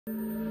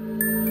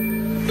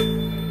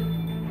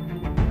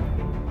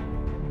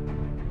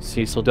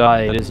Cecil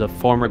Doggette is a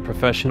former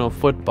professional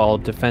football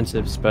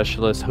defensive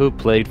specialist who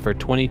played for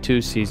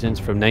 22 seasons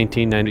from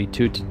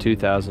 1992 to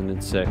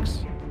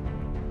 2006.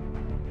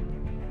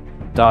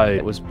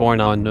 Doggette was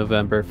born on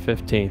November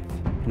 15,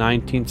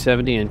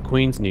 1970 in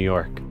Queens, New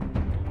York.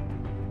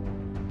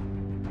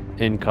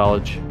 In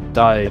college,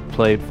 Doggette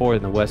played for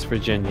the West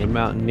Virginia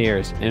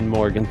Mountaineers in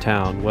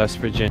Morgantown, West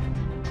Virginia.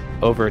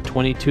 Over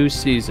 22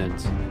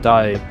 seasons,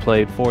 Doggette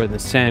played for the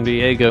San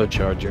Diego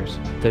Chargers,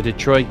 the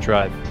Detroit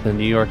Drive, the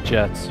New York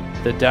Jets,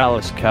 the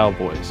Dallas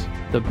Cowboys,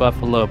 the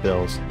Buffalo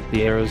Bills,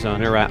 the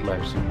Arizona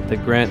Rattlers, the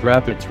Grand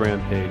Rapids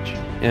Rampage,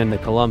 and the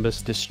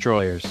Columbus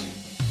Destroyers.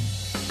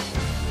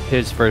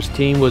 His first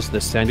team was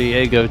the San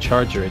Diego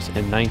Chargers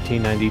in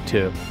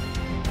 1992.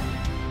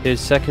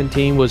 His second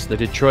team was the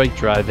Detroit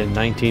Drive in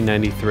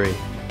 1993.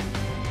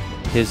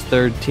 His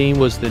third team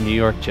was the New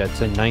York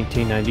Jets in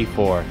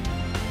 1994.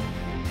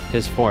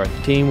 His fourth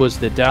team was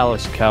the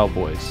Dallas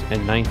Cowboys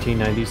in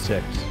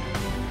 1996.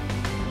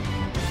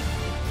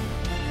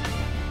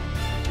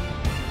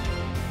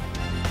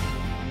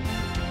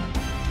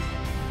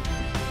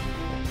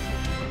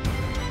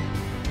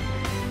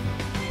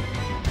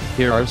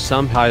 Here are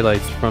some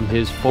highlights from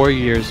his 4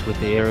 years with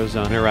the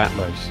Arizona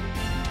Rattlers.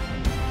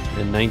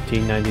 In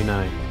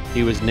 1999,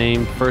 he was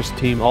named First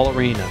Team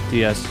All-Arena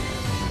DS.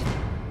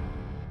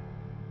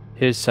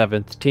 His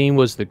seventh team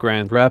was the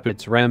Grand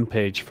Rapids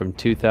Rampage from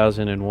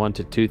 2001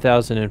 to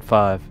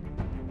 2005.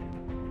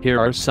 Here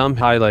are some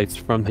highlights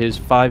from his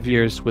 5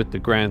 years with the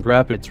Grand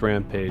Rapids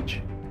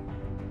Rampage.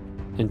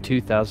 In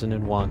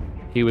 2001,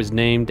 he was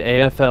named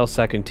A.F.L.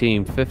 Second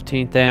Team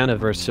 15th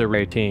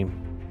Anniversary Team.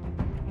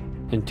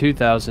 In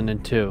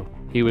 2002,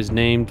 he was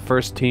named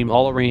First Team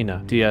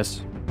All-Arena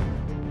DS.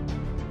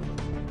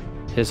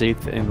 His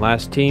eighth and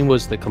last team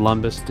was the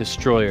Columbus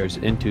Destroyers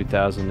in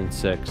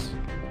 2006.